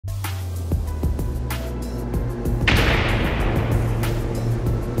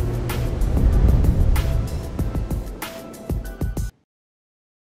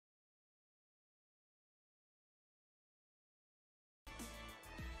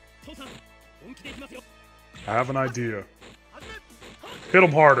I have an idea. Hit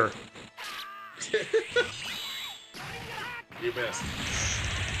him harder. You missed.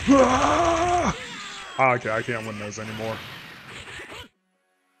 Ah, okay, I can't win those anymore.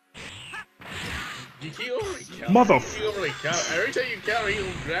 You keep overly count. Mother. You keep overly count. Every time you counter, he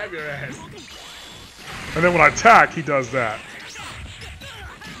will grab your ass. And then when I attack, he does that.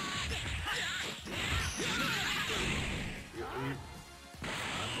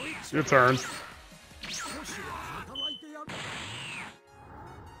 Your turn.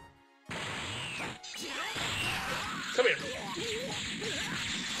 Come here.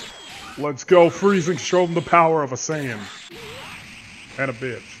 Let's go, freezing. Show him the power of a Saiyan. And a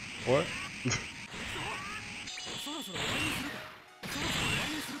bitch. What?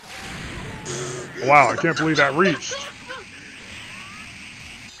 Wow, I can't believe that reached.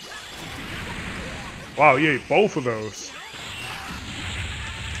 Wow, he ate both of those.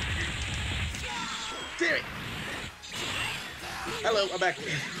 Damn it. Hello, I'm back.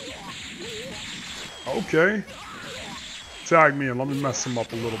 Okay. Tag me and let me mess him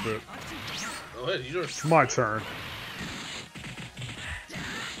up a little bit. Go ahead, yours. It's my turn.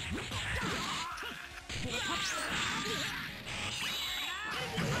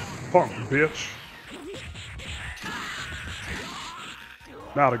 Punk, bitch.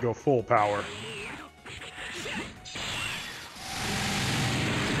 Now to go full power.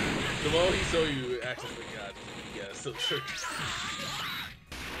 The moment he saw you access the god. Yeah, that's so true.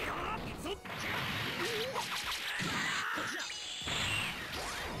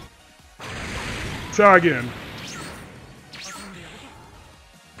 Tag in.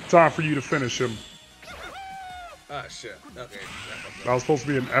 Time for you to finish him. Ah, shit. Okay. That was supposed to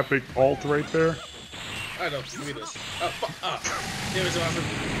be an epic ult right there. I know. Give me this. Oh, fuck. Ah. Damn it, so awesome.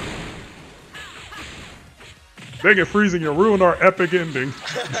 Dang it, freezing, you ruined our epic ending.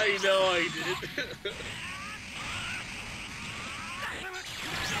 I know I did.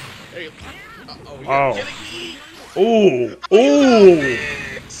 Hey. Oh, you're kidding me. Ooh. Ooh.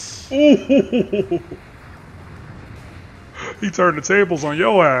 Ooh. He turned the tables on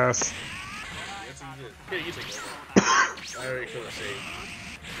your ass. Yes, he did. Here, you take it. I already feel the same.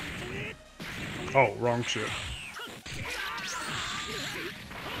 Oh, wrong shit.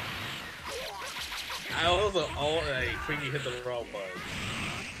 I also I freaking hit the wrong button.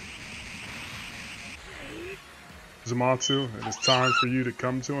 Zamatsu, it is time for you to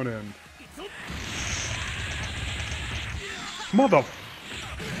come to an end. Mother.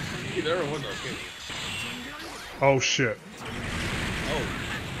 You never won those games. Oh shit.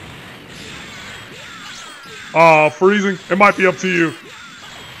 Oh. Freezing. It might be up to you.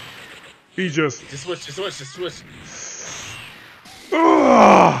 He just. Just switch.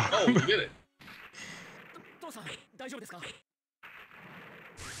 Oh, you did it.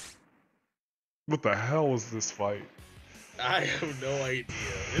 What the hell is this fight? I have no idea.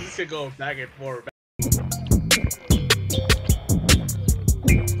 This is gonna go back and forth.